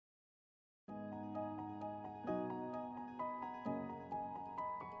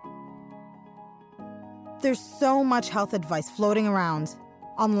There's so much health advice floating around,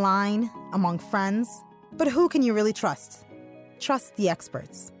 online, among friends. But who can you really trust? Trust the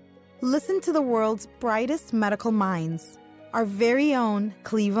experts. Listen to the world's brightest medical minds, our very own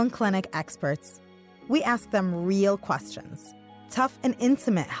Cleveland Clinic experts. We ask them real questions, tough and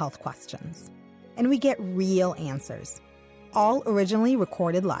intimate health questions, and we get real answers, all originally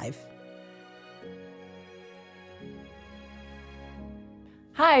recorded live.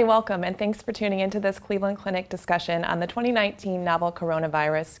 Hi, welcome, and thanks for tuning into this Cleveland Clinic discussion on the 2019 novel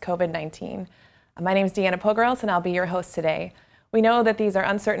coronavirus, COVID-19. My name is Deanna Pogorels, and I'll be your host today. We know that these are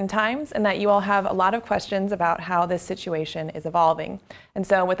uncertain times and that you all have a lot of questions about how this situation is evolving. And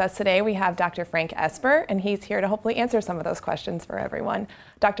so with us today, we have Dr. Frank Esper, and he's here to hopefully answer some of those questions for everyone.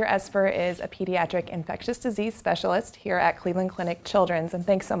 Dr. Esper is a pediatric infectious disease specialist here at Cleveland Clinic Children's, and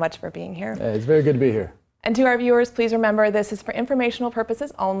thanks so much for being here. It's very good to be here. And to our viewers, please remember this is for informational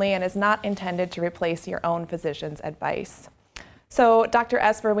purposes only and is not intended to replace your own physician's advice. So, Dr.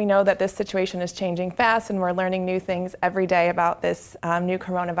 Esper, we know that this situation is changing fast and we're learning new things every day about this new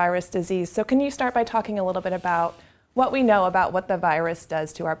coronavirus disease. So can you start by talking a little bit about what we know about what the virus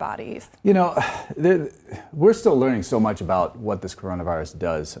does to our bodies? You know, we're still learning so much about what this coronavirus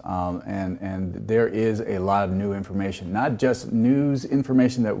does, and there is a lot of new information, not just news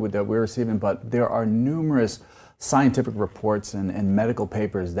information that we're receiving, but there are numerous scientific reports and medical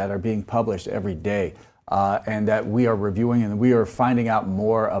papers that are being published every day, and that we are reviewing, and we are finding out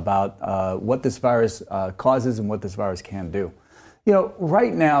more about what this virus causes and what this virus can do. You know,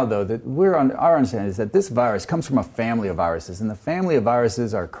 right now, though, that our understanding is that this virus comes from a family of viruses, and the family of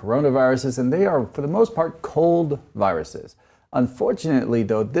viruses are coronaviruses, and they are, for the most part, cold viruses. Unfortunately,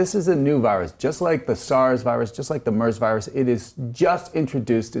 though, this is a new virus, just like the SARS virus, just like the MERS virus. It is just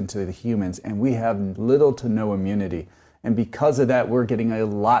introduced into the humans, and we have little to no immunity. And because of that, we're getting a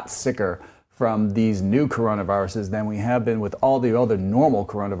lot sicker from these new coronaviruses than we have been with all the other normal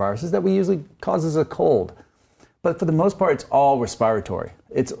coronaviruses that we usually causes a cold. But for the most part, it's all respiratory.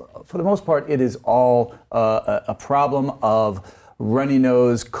 For the most part, it is all a problem of runny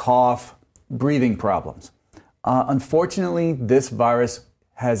nose, cough, breathing problems. Unfortunately, this virus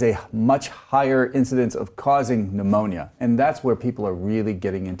has a much higher incidence of causing pneumonia, and that's where people are really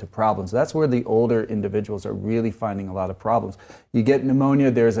getting into problems. That's where the older individuals are really finding a lot of problems. You get pneumonia,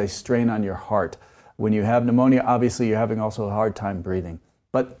 there's a strain on your heart. When you have pneumonia, obviously, you're having also a hard time breathing.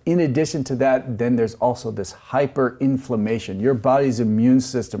 But in addition to that, then there's also this hyperinflammation. Your body's immune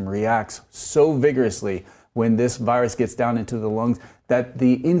system reacts so vigorously when this virus gets down into the lungs that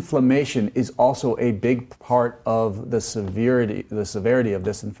the inflammation is also a big part of the severity of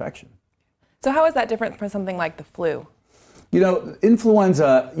this infection. So how is that different from something like the flu? You know,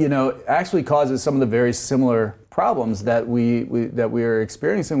 influenza, actually causes some of the very similar problems that we are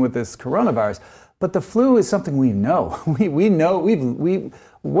experiencing with this coronavirus. But the flu is something we know. We know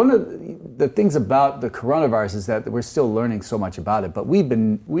one of the things about the coronavirus is that we're still learning so much about it. But we've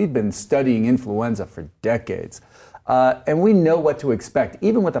been studying influenza for decades, and we know what to expect.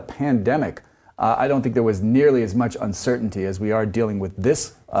 Even with a pandemic, I don't think there was nearly as much uncertainty as we are dealing with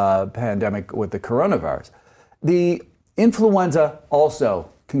this pandemic with the coronavirus. The influenza also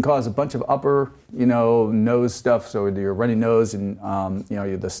can cause a bunch of upper, nose stuff, so your runny nose and,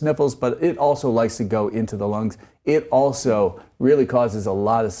 the sniffles, but it also likes to go into the lungs. It also really causes a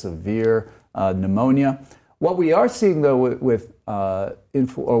lot of severe pneumonia. What we are seeing, though,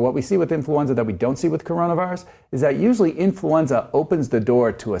 what we see with influenza that we don't see with coronavirus is that usually influenza opens the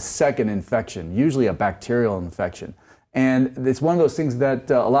door to a second infection, usually a bacterial infection. And it's one of those things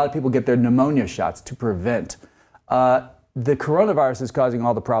that a lot of people get their pneumonia shots to prevent. The coronavirus is causing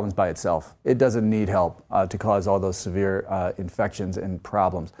all the problems by itself. It doesn't need help to cause all those severe infections and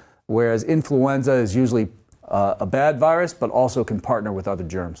problems. Whereas influenza is usually a bad virus, but also can partner with other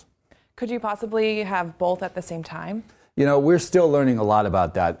germs. Could you possibly have both at the same time? We're still learning a lot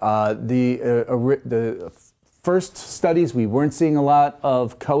about that. The first studies, we weren't seeing a lot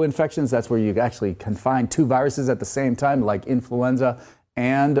of co-infections. That's where you actually confine two viruses at the same time, like influenza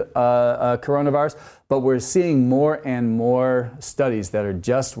and coronavirus. But we're seeing more and more studies that are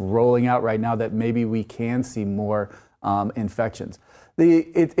just rolling out right now that maybe we can see more infections.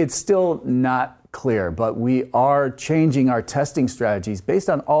 It's still not clear, but we are changing our testing strategies based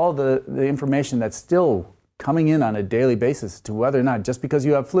on all the information that's still coming in on a daily basis to whether or not, just because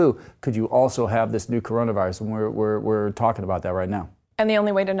you have flu, could you also have this new coronavirus? And we're talking about that right now. And the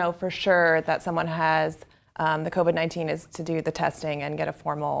only way to know for sure that someone has the COVID-19 is to do the testing and get a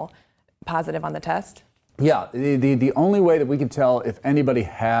formal positive on the test? Yeah, the only way that we can tell if anybody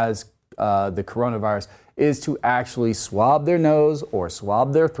has the coronavirus is to actually swab their nose or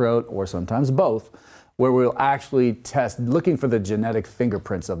swab their throat, or sometimes both, where we'll actually test, looking for the genetic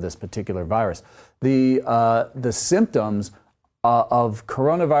fingerprints of this particular virus. The symptoms of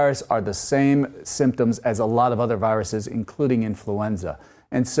coronavirus are the same symptoms as a lot of other viruses, including influenza.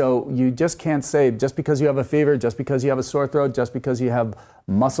 And so you just can't say, just because you have a fever, just because you have a sore throat, just because you have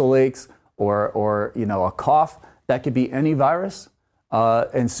muscle aches or a cough, that could be any virus.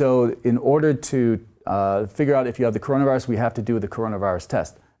 And so in order to figure out if you have the coronavirus, we have to do the coronavirus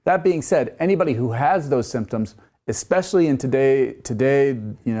test. That being said, anybody who has those symptoms, especially in today,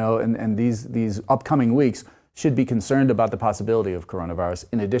 and these upcoming weeks, should be concerned about the possibility of coronavirus,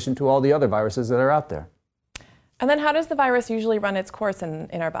 in addition to all the other viruses that are out there. And then how does the virus usually run its course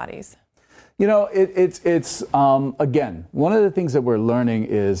in our bodies? It's again, one of the things that we're learning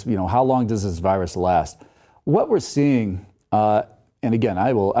is, how long does this virus last? What we're seeing, and again,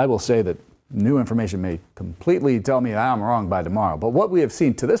 I will say that new information may completely tell me I'm wrong by tomorrow, but what we have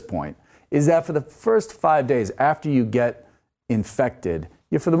seen to this point is that for the first 5 days after you get infected,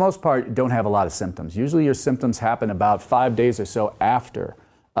 you, for the most part, don't have a lot of symptoms. Usually your symptoms happen about 5 days or so after,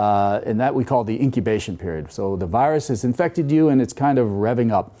 and that we call the incubation period. So the virus has infected you and it's kind of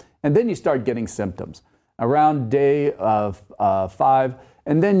revving up. And then you start getting symptoms around day 5,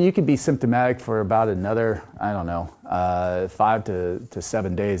 and then you could be symptomatic for about another, 5 to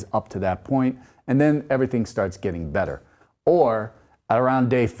 7 days up to that point, and then everything starts getting better. Or around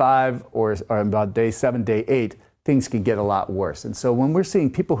day 5 or about day 7, day 8, things can get a lot worse. And so when we're seeing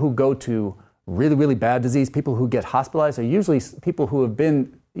people who go to really, really bad disease, people who get hospitalized, are usually people who have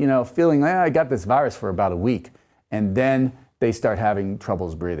been, feeling, I got this virus for about a week, and then they start having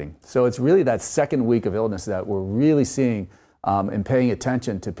troubles breathing. So it's really that second week of illness that we're really seeing and paying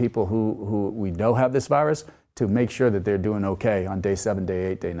attention to people who we know have this virus to make sure that they're doing okay on day 7,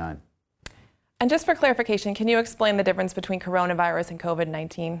 day 8, day 9. And just for clarification, can you explain the difference between coronavirus and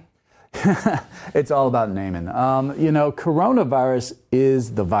COVID-19? It's all about naming. Coronavirus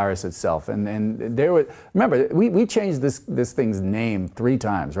is the virus itself, and remember we changed this thing's name 3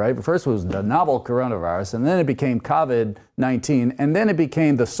 times, right? First was the novel coronavirus, and then it became COVID-19, and then it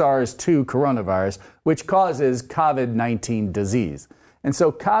became the SARS-2 coronavirus, which causes COVID-19 disease. And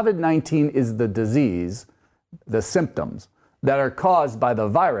so COVID-19 is the disease, the symptoms that are caused by the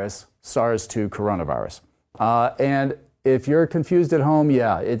virus SARS-2 coronavirus, and if you're confused at home,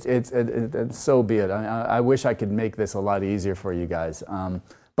 it's so be it. I wish I could make this a lot easier for you guys.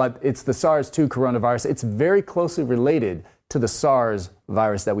 But it's the SARS-2 coronavirus. It's very closely related to the SARS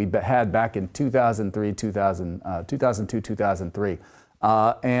virus that we had back in 2002, 2003.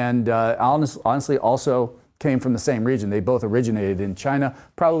 And honestly, also came from the same region. They both originated in China,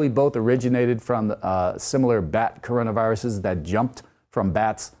 probably both originated from similar bat coronaviruses that jumped from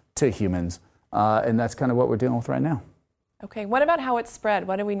bats to humans. And that's kind of what we're dealing with right now. Okay, what about how it's spread?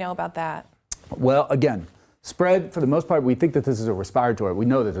 What do we know about that? Well, again, spread, for the most part, we think that this is a respiratory. We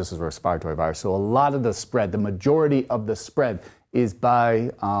know that this is a respiratory virus. So a lot of the spread, the majority of the spread is by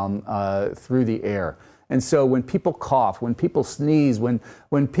through the air. And so when people cough, when people sneeze, when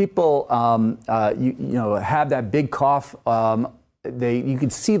people have that big cough, you can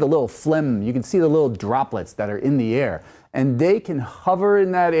see the little phlegm, you can see the little droplets that are in the air, and they can hover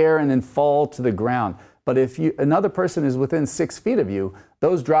in that air and then fall to the ground. But if another person is within 6 feet of you,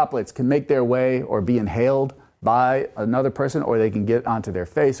 those droplets can make their way or be inhaled by another person, or they can get onto their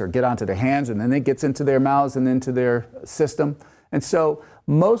face or get onto their hands, and then it gets into their mouths and into their system. And so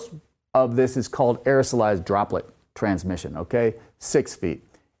most of this is called aerosolized droplet transmission, okay? 6 feet.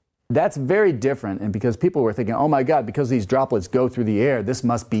 That's very different, and because people were thinking, oh my God, because these droplets go through the air, this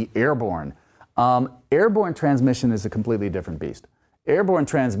must be airborne. Airborne transmission is a completely different beast. Airborne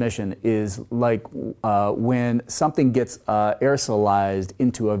transmission is like when something gets aerosolized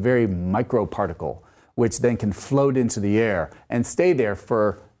into a very microparticle, which then can float into the air and stay there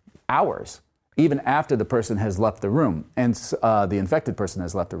for hours, even after the person has left the room and the infected person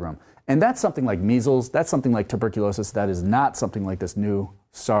has left the room. And that's something like measles, that's something like tuberculosis, that is not something like this new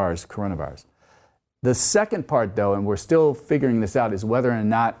SARS coronavirus. The second part, though, and we're still figuring this out, is whether or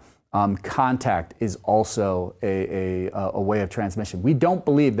not contact is also a way of transmission. We don't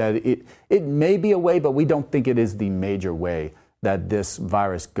believe that it may be a way, but we don't think it is the major way that this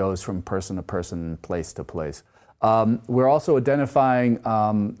virus goes from person to person, place to place. We're also identifying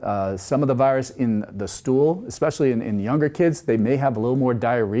some of the virus in the stool, especially in younger kids. They may have a little more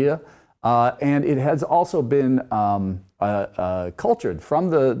diarrhea. And it has also been cultured from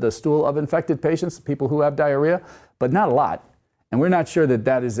the stool of infected patients, people who have diarrhea, but not a lot. And we're not sure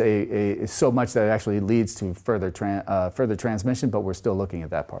that is so much that it actually leads to further transmission, but we're still looking at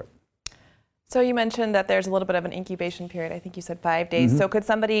that part. So you mentioned that there's a little bit of an incubation period. I think you said 5 days. So could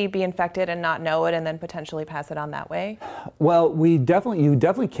somebody be infected and not know it and then potentially pass it on that way? Well, you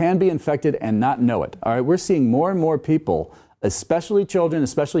definitely can be infected and not know it. All right, we're seeing more and more people, especially children,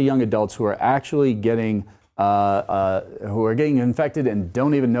 especially young adults, who are actually getting infected and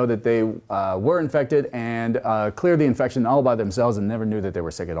don't even know that they were infected, and cleared the infection all by themselves and never knew that they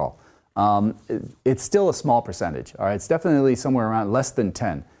were sick at all. It's still a small percentage. All right, it's definitely somewhere around less than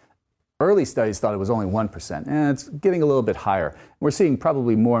 10. Early studies thought it was only 1%, and it's getting a little bit higher. We're seeing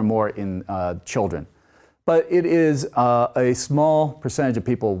probably more and more in children. But it is a small percentage of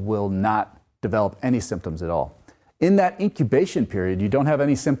people will not develop any symptoms at all. In that incubation period, you don't have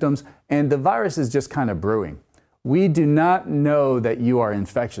any symptoms, and the virus is just kind of brewing. We do not know that you are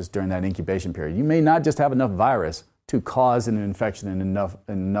infectious during that incubation period. You may not just have enough virus to cause an infection in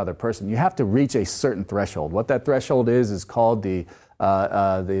another person. You have to reach a certain threshold. What that threshold is called the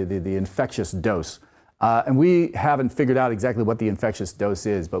infectious dose. And we haven't figured out exactly what the infectious dose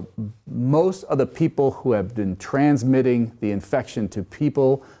is, but most of the people who have been transmitting the infection to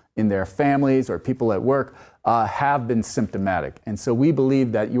people in their families or people at work have been symptomatic. And so we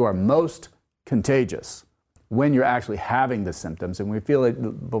believe that you are most contagious when you're actually having the symptoms. And we feel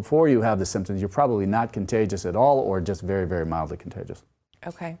that before you have the symptoms, you're probably not contagious at all or just very, very mildly contagious.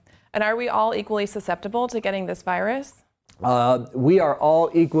 Okay. And are we all equally susceptible to getting this virus? We are all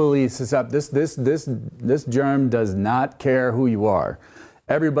equally susceptible. This germ does not care who you are.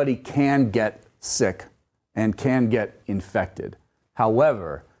 Everybody can get sick and can get infected.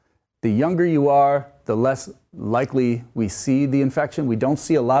 However, the younger you are, the less likely we see the infection. We don't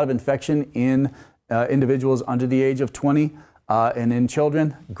see a lot of infection in individuals under the age of 20, and in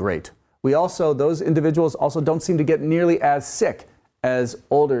children, great. Those individuals also don't seem to get nearly as sick as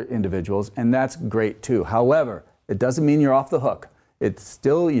older individuals, and that's great too. However, it doesn't mean you're off the hook. It's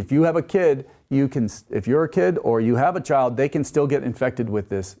still, if you have a kid, if you're a kid or you have a child, they can still get infected with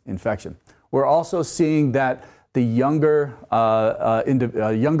this infection. We're also seeing that the younger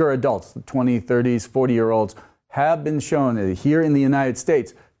adults, 20, 30s, 40-year-olds, have been shown here in the United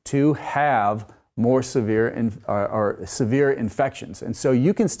States to have more severe infections. And so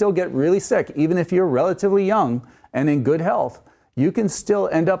you can still get really sick, even if you're relatively young and in good health. You can still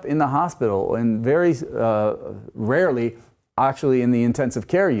end up in the hospital, and very rarely actually in the intensive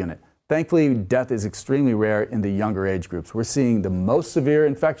care unit. Thankfully, death is extremely rare in the younger age groups. We're seeing the most severe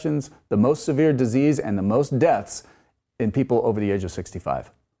infections, the most severe disease, and the most deaths in people over the age of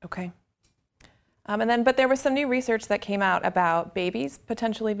 65. Okay. But there was some new research that came out about babies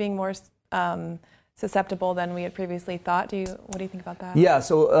potentially being more susceptible than we had previously thought. What do you think about that? Yeah,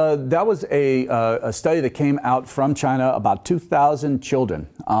 so that was a study that came out from China, about 2,000 children.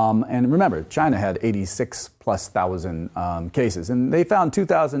 And remember, China had 86,000+ cases, and they found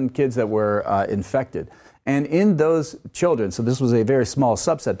 2,000 kids that were infected. And in those children, so this was a very small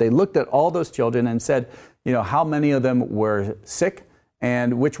subset, they looked at all those children and said, how many of them were sick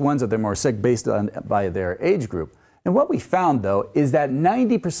and which ones of them were sick by their age group. And what we found, though, is that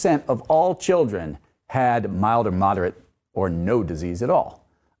 90% of all children had mild or moderate or no disease at all.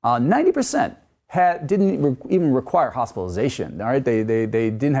 90% didn't even require hospitalization. All right, they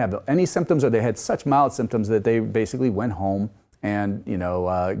didn't have any symptoms, or they had such mild symptoms that they basically went home and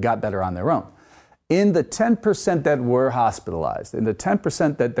got better on their own. In the 10% that were hospitalized, in the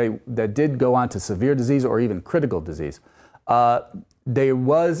 10% that did go on to severe disease or even critical disease, there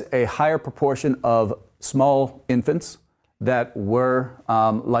was a higher proportion of small infants that were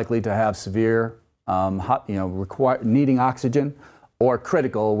likely to have severe, needing oxygen, or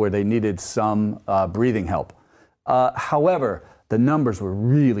critical, where they needed some breathing help. However, the numbers were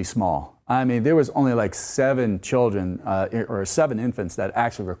really small. I mean, there was only like 7 children or 7 infants that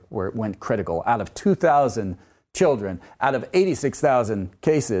actually went critical out of 2,000 children, out of 86,000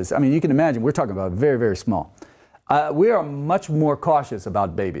 cases. I mean, you can imagine, we're talking about very, very small. We are much more cautious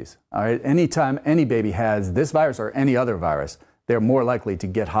about babies. All right, anytime any baby has this virus or any other virus, they're more likely to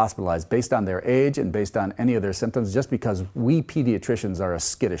get hospitalized based on their age and based on any of their symptoms, just because we pediatricians are a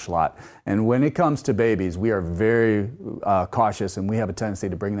skittish lot. And when it comes to babies, we are very cautious, and we have a tendency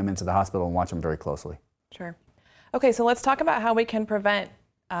to bring them into the hospital and watch them very closely. Sure. Okay, so let's talk about how we can prevent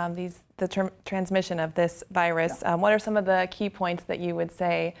the transmission of this virus. Yeah. What are some of the key points that you would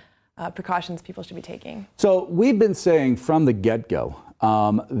say precautions people should be taking? So we've been saying from the get-go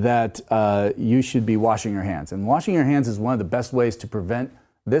that you should be washing your hands. And washing your hands is one of the best ways to prevent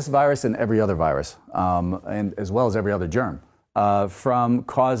this virus and every other virus, and as well as every other germ, from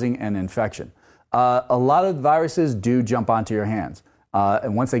causing an infection. A lot of viruses do jump onto your hands.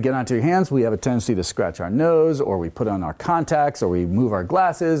 And once they get onto your hands, we have a tendency to scratch our nose, or we put on our contacts, or we move our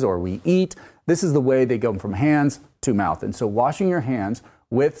glasses, or we eat. This is the way they go from hands to mouth. And so washing your hands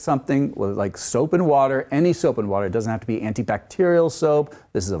with something like soap and water, any soap and water, it doesn't have to be antibacterial soap.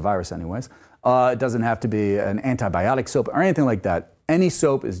 This is a virus anyways. It doesn't have to be an antibiotic soap or anything like that. Any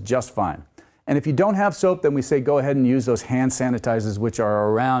soap is just fine. And if you don't have soap, then we say go ahead and use those hand sanitizers, which are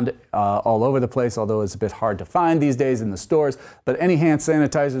around all over the place, although it's a bit hard to find these days in the stores. But any hand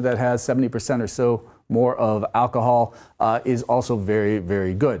sanitizer that has 70% or so more of alcohol is also very,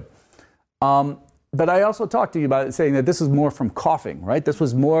 very good. But I also talked to you about it, saying that this is more from coughing, right? This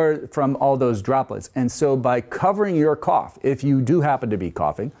was more from all those droplets. And so by covering your cough, if you do happen to be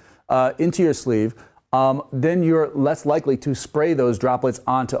coughing, into your sleeve, then you're less likely to spray those droplets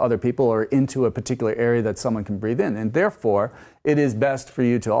onto other people or into a particular area that someone can breathe in. And therefore, it is best for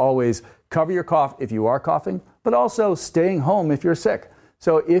you to always cover your cough if you are coughing, but also staying home if you're sick.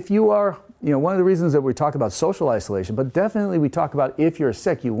 So if you are, one of the reasons that we talk about social isolation, but definitely we talk about if you're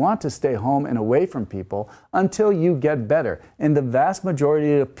sick, you want to stay home and away from people until you get better. And the vast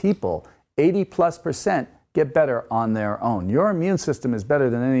majority of people, 80+%, get better on their own. Your immune system is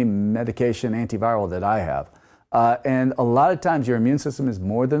better than any medication, antiviral that I have. And a lot of times your immune system is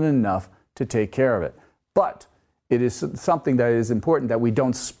more than enough to take care of it. But it is something that is important that we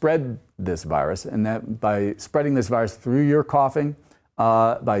don't spread this virus, and that by spreading this virus through your coughing,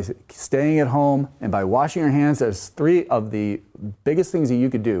 by staying at home, and by washing your hands, there's three of the biggest things that you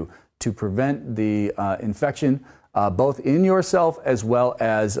could do to prevent the infection, both in yourself as well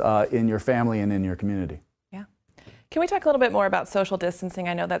as in your family and in your community. Can we talk a little bit more about social distancing?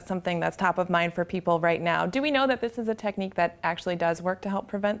 I know that's something that's top of mind for people right now. Do we know that this is a technique that actually does work to help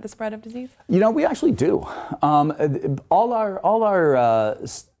prevent the spread of disease? We actually do. All our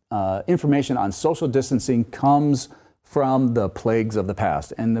information on social distancing comes from the plagues of the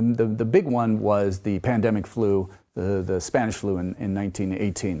past. And the big one was the pandemic flu, the Spanish flu in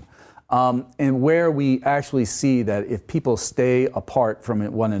 1918. And where we actually see that if people stay apart from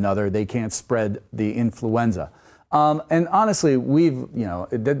one another, they can't spread the influenza. And honestly,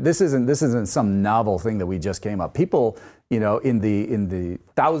 this isn't some novel thing that we just came up. People, in the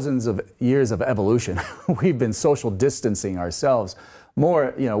thousands of years of evolution, we've been social distancing ourselves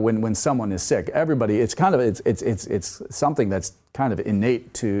more. When someone is sick, everybody, it's something that's kind of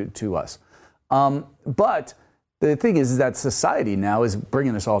innate to us. But the thing is that society now is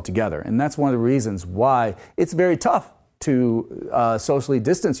bringing us all together, and that's one of the reasons why it's very tough to socially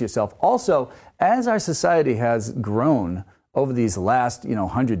distance yourself. Also, as our society has grown over these last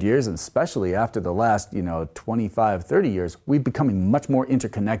 100 years, and especially after the last 25, 30 years, we've becoming much more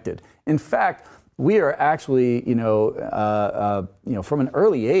interconnected. In fact, we are actually from an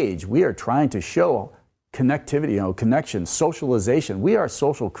early age, we are trying to show connectivity, connection, socialization. We are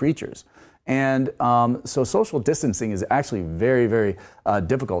social creatures. And so social distancing is actually very, very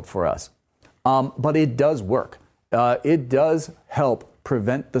difficult for us. But it does work. It does help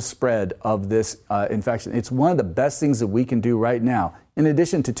prevent the spread of this infection. It's one of the best things that we can do right now, in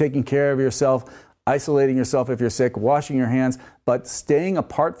addition to taking care of yourself, isolating yourself if you're sick, washing your hands, but staying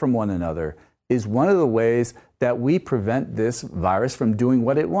apart from one another is one of the ways that we prevent this virus from doing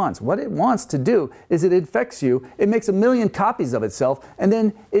what it wants. What it wants to do is it infects you, it makes 1 million copies of itself, and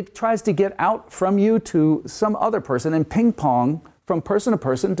then it tries to get out from you to some other person and ping pong from person to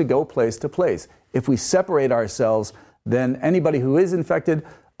person to go place to place. If we separate ourselves, then anybody who is infected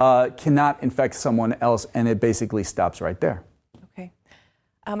cannot infect someone else, and it basically stops right there. Okay.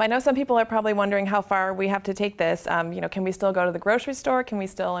 I know some people are probably wondering how far we have to take this. Can we still go to the grocery store? Can we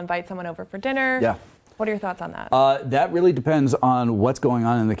still invite someone over for dinner? Yeah. What are your thoughts on that? That really depends on what's going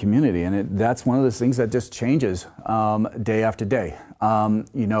on in the community, and that's one of those things that just changes day after day.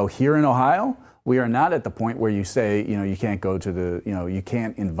 Here in Ohio, we are not at the point where you say, you can't go to you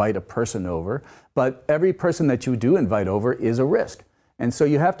can't invite a person over, but every person that you do invite over is a risk. And so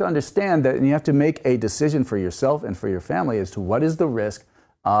you have to understand that, and you have to make a decision for yourself and for your family as to what is the risk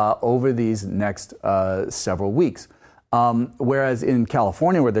over these next several weeks. Whereas in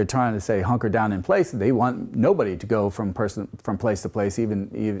California, where they're trying to say hunker down in place, they want nobody to go from place to place,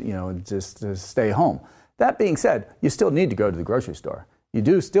 even just to stay home. That being said, you still need to go to the grocery store. You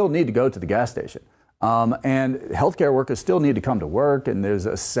do still need to go to the gas station. And healthcare workers still need to come to work, and there's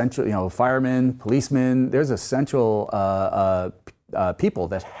essential, firemen, policemen, there's essential people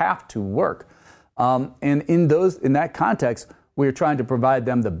that have to work. And in that context, we're trying to provide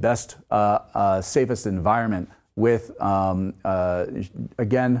them the best, safest environment with,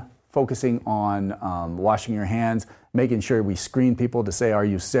 again, focusing on washing your hands, making sure we screen people to say, are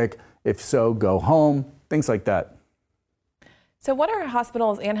you sick? If so, go home, things like that. So what are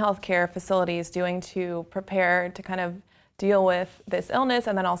hospitals and healthcare facilities doing to prepare to kind of deal with this illness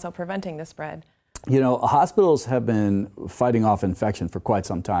and then also preventing the spread? You know, hospitals have been fighting off infection for quite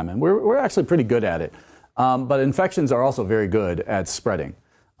some time, and we're actually pretty good at it. But infections are also very good at spreading.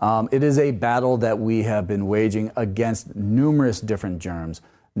 It is a battle that we have been waging against numerous different germs,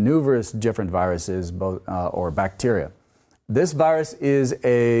 numerous different viruses, or bacteria. This virus is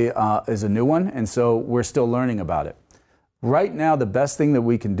a new one, and so we're still learning about it. Right now, the best thing that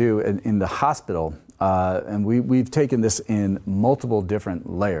we can do in the hospital, and we've taken this in multiple different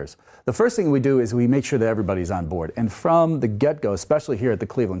layers. The first thing we do is we make sure that everybody's on board. And from the get-go, especially here at the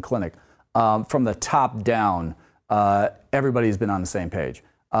Cleveland Clinic, from the top down, everybody's been on the same page.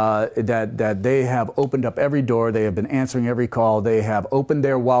 That they have opened up every door, they have been answering every call, they have opened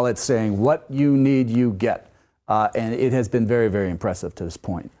their wallets saying, what you need, you get. And it has been very, very impressive to this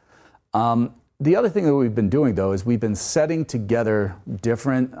point. The other thing that we've been doing, though, is we've been setting together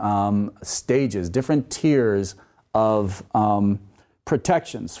different stages, different tiers of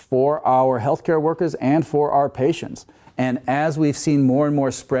protections for our healthcare workers and for our patients. And as we've seen more and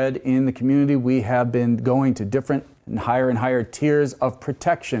more spread in the community, we have been going to different and higher tiers of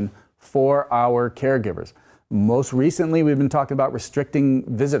protection for our caregivers. Most recently, we've been talking about restricting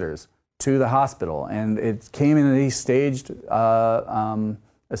visitors to the hospital, and it came in a staged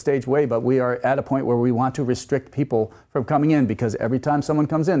way, but we are at a point where we want to restrict people from coming in, because every time someone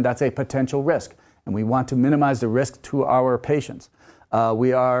comes in, that's a potential risk, and we want to minimize the risk to our patients.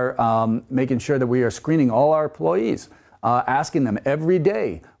 We are making sure that we are screening all our employees, asking them every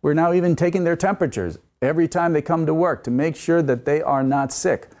day. We're now even taking their temperatures every time they come to work to make sure that they are not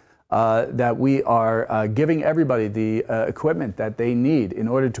sick, that we are giving everybody the equipment that they need in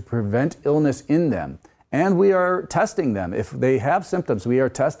order to prevent illness in them. And we are testing them. If they have symptoms, we are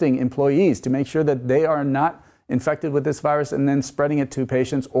testing employees to make sure that they are not infected with this virus and then spreading it to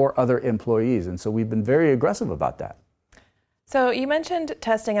patients or other employees. And so we've been very aggressive about that. So you mentioned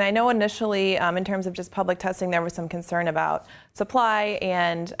testing, and I know initially in terms of just public testing, there was some concern about supply,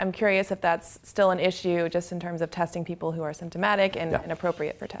 and I'm curious if that's still an issue just in terms of testing people who are symptomatic and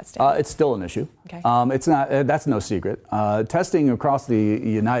appropriate for testing. It's still an issue. Okay. It's not. That's no secret. Testing across the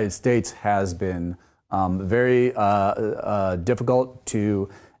United States has been very difficult to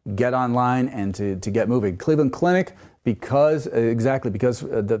get online and to get moving. Cleveland Clinic, because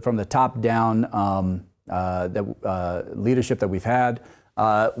from the top down, leadership that we've had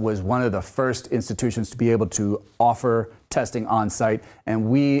was one of the first institutions to be able to offer testing on site, and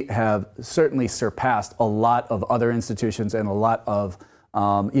we have certainly surpassed a lot of other institutions and a lot of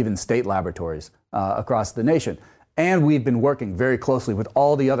even state laboratories across the nation. And we've been working very closely with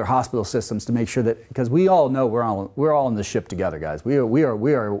all the other hospital systems to make sure that, because we all know we're all in the ship together, guys. We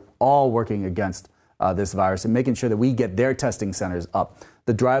are all working against this virus and making sure that we get their testing centers up.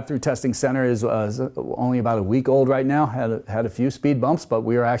 The drive-through testing center is only about a week old right now. Had a few speed bumps, but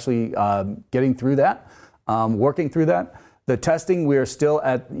we are actually getting through that, working through that. The testing, we are still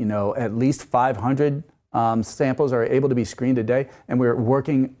at least 500 samples are able to be screened a day, and we're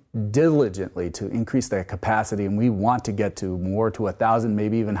working diligently to increase that capacity, and we want to get to 1,000,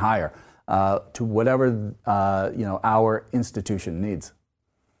 maybe even higher, to whatever our institution needs.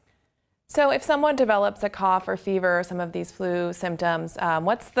 So if someone develops a cough or fever or some of these flu symptoms,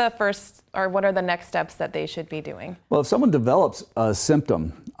 what are the next steps that they should be doing? Well, if someone develops a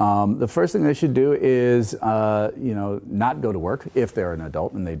symptom, the first thing they should do is, not go to work if they're an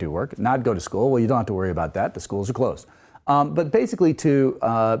adult and they do work. Not go to school. Well, you don't have to worry about that. The schools are closed. But basically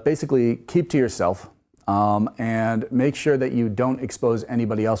keep to yourself and make sure that you don't expose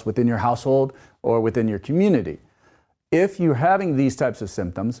anybody else within your household or within your community. If you're having these types of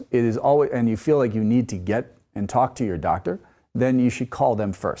symptoms, it is always, and you feel like you need to get and talk to your doctor, then you should call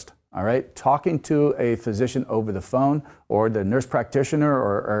them first. All right? Talking to a physician over the phone or the nurse practitioner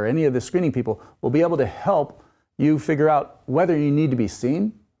or any of the screening people will be able to help you figure out whether you need to be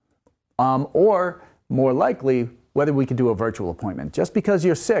seen or more likely whether we could do a virtual appointment. Just because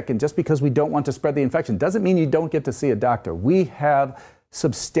you're sick and just because we don't want to spread the infection doesn't mean you don't get to see a doctor. We have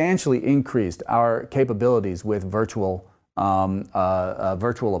substantially increased our capabilities with virtual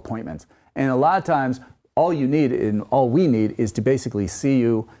appointments. And a lot of times, all we need is to basically see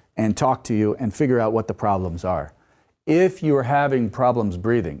you and talk to you and figure out what the problems are. If you are having problems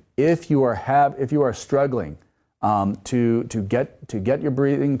breathing, if you are struggling to get your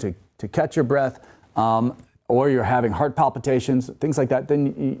breathing, to catch your breath, or you're having heart palpitations, things like that,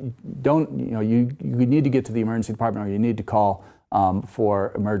 then you need to get to the emergency department, or you need to call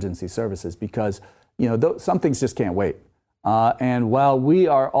for emergency services, because some things just can't wait. And while we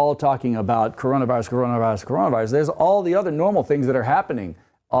are all talking about coronavirus, there's all the other normal things that are happening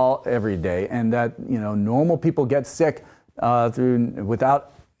every day, and that normal people get sick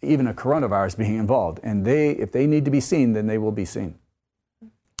without even a coronavirus being involved. And if they need to be seen, then they will be seen.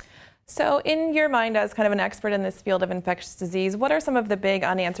 So in your mind, as kind of an expert in this field of infectious disease, what are some of the big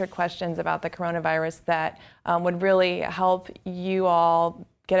unanswered questions about the coronavirus that would really help you all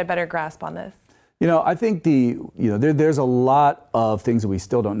get a better grasp on this? I think there's a lot of things that we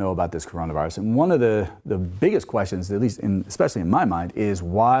still don't know about this coronavirus. And one of the biggest questions, at least especially in my mind, is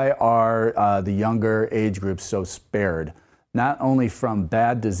why are the younger age groups so spared, not only from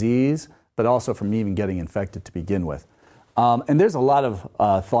bad disease, but also from even getting infected to begin with. And there's a lot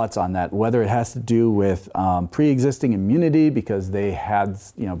of thoughts on that, whether it has to do with pre-existing immunity because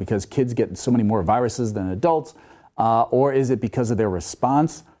because kids get so many more viruses than adults, or is it because of their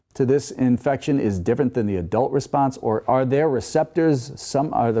response to this infection is different than the adult response, or are the receptors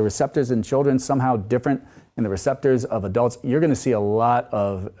in children somehow different than the receptors of adults? You're going to see a lot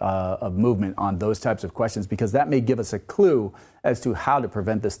of movement on those types of questions because that may give us a clue as to how to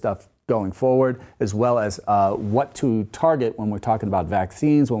prevent this stuff going forward, as well as what to target when we're talking about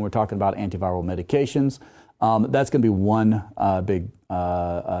vaccines, when we're talking about antiviral medications. That's going to be one big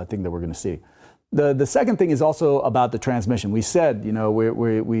thing that we're going to see. The second thing is also about the transmission. We said,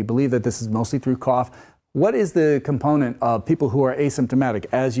 we believe that this is mostly through cough. What is the component of people who are asymptomatic,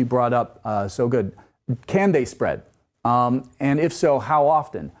 as you brought up so good? Can they spread? And if so, how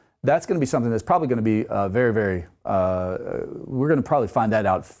often? That's going to be something that's probably going to be very, very, we're going to probably find that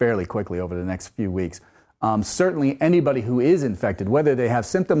out fairly quickly over the next few weeks. Certainly anybody who is infected, whether they have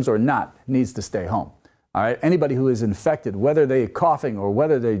symptoms or not, needs to stay home. All right. Anybody who is infected, whether they're coughing or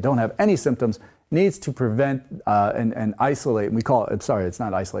whether they don't have any symptoms, needs to prevent and isolate. We call it, sorry, it's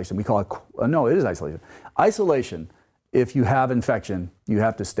not isolation. We call it, no, it is isolation. Isolation, if you have infection, you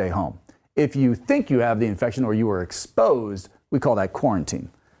have to stay home. If you think you have the infection or you were exposed, we call that quarantine.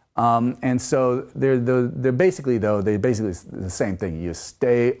 And so they're basically the same thing. You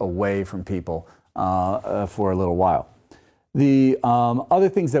stay away from people for a little while. The other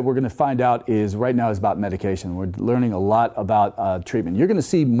things that we're going to find out is right now is about medication. We're learning a lot about treatment. You're going to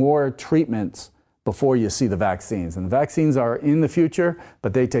see more treatments before you see the vaccines. And the vaccines are in the future,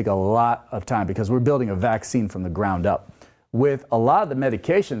 but they take a lot of time because we're building a vaccine from the ground up. With a lot of the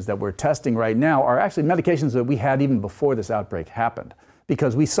medications that we're testing right now are actually medications that we had even before this outbreak happened.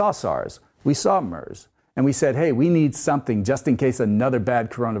 Because we saw SARS, we saw MERS, and we said, hey, we need something just in case another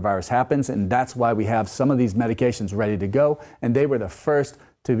bad coronavirus happens, and that's why we have some of these medications ready to go, and they were the first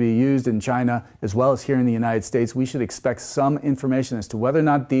to be used in China as well as here in the United States. We should expect some information as to whether or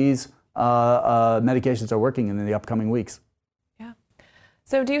not these medications are working in the upcoming weeks. Yeah.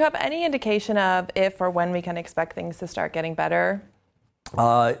 So do you have any indication of if or when we can expect things to start getting better?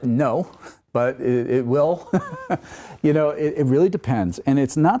 No. But it will. It really depends. And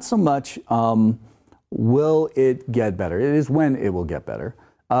it's not so much will it get better. It is when it will get better.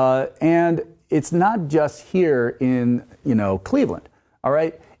 And it's not just here in, Cleveland. All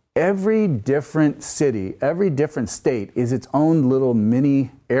right. Every different city, every different state is its own little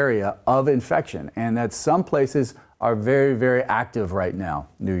mini area of infection. And that some places are very, very active right now.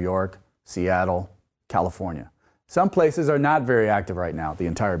 New York, Seattle, California. Some places are not very active right now, the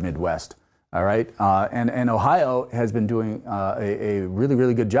entire Midwest. All right. And Ohio has been doing a really,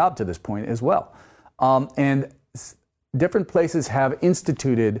 really good job to this point as well. And different places have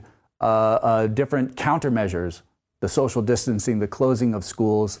instituted different countermeasures, the social distancing, the closing of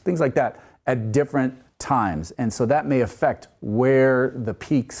schools, things like that at different times. And so that may affect where the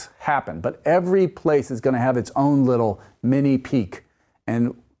peaks happen. But every place is going to have its own little mini peak.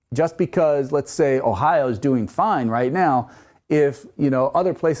 And just because, let's say, Ohio is doing fine right now, if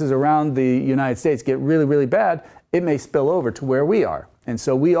other places around the United States get really, really bad, it may spill over to where we are. And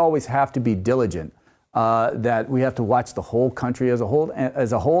so we always have to be diligent that we have to watch the whole country as a whole,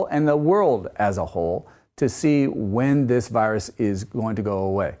 and the world as a whole to see when this virus is going to go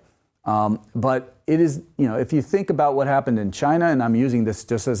away. But it is, if you think about what happened in China, and I'm using this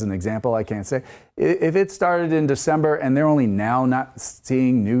just as an example, I can't say, if it started in December and they're only now not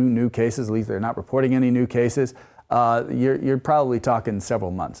seeing new cases, at least they're not reporting any new cases, you're probably talking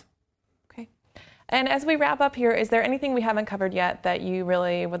several months. Okay. And as we wrap up here, is there anything we haven't covered yet that you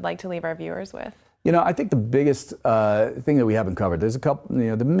really would like to leave our viewers with? I think the biggest thing that we haven't covered, there's a couple,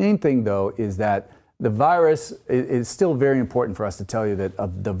 the main thing though is that the virus is still very important for us to tell you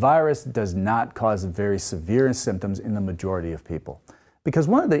that the virus does not cause very severe symptoms in the majority of people. Because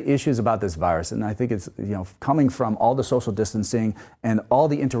one of the issues about this virus, and I think it's coming from all the social distancing and all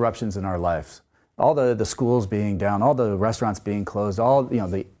the interruptions in our lives, all the schools being down, all the restaurants being closed,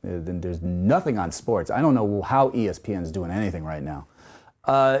 there's nothing on sports. I don't know how ESPN is doing anything right now.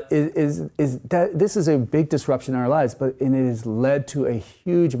 is that this is a big disruption in our lives, but it has led to a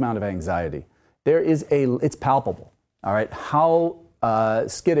huge amount of anxiety. It's palpable, all right, how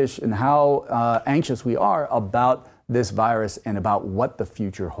skittish and how anxious we are about this virus and about what the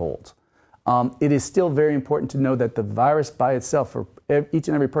future holds. It is still very important to know that the virus by itself, for each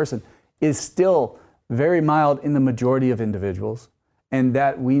and every person, is still very mild in the majority of individuals, and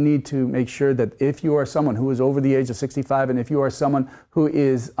that we need to make sure that if you are someone who is over the age of 65, and if you are someone who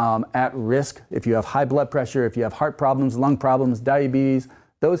is at risk, if you have high blood pressure, if you have heart problems, lung problems, diabetes,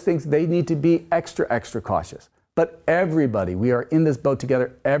 those things, they need to be extra cautious. But everybody, we are in this boat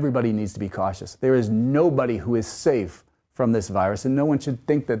together, everybody needs to be cautious. There is nobody who is safe from this virus, and no one should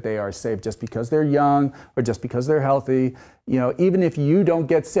think that they are safe just because they're young or just because they're healthy. You know, even if you don't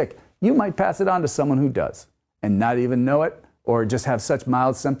get sick, you might pass it on to someone who does and not even know it, or just have such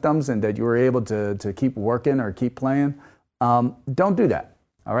mild symptoms and that you were able to keep working or keep playing. Don't do that,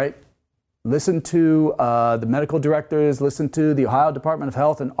 all right? Listen to the medical directors, listen to the Ohio Department of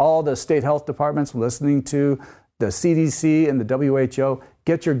Health and all the state health departments, listening to the CDC and the WHO.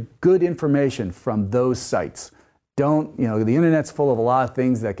 Get your good information from those sites. The internet's full of a lot of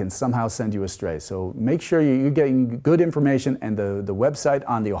things that can somehow send you astray. So make sure you're getting good information, and the website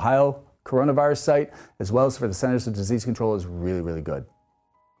on the Ohio coronavirus site, as well as for the Centers for Disease Control, is really, really good.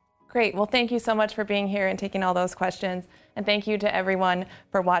 Great. Well, thank you so much for being here and taking all those questions. And thank you to everyone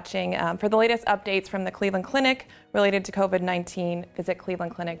for watching. For the latest updates from the Cleveland Clinic related to COVID-19, visit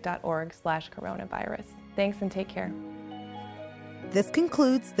clevelandclinic.org/coronavirus. Thanks and take care. This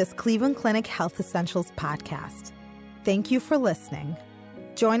concludes this Cleveland Clinic Health Essentials podcast. Thank you for listening.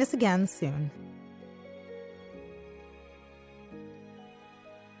 Join us again soon.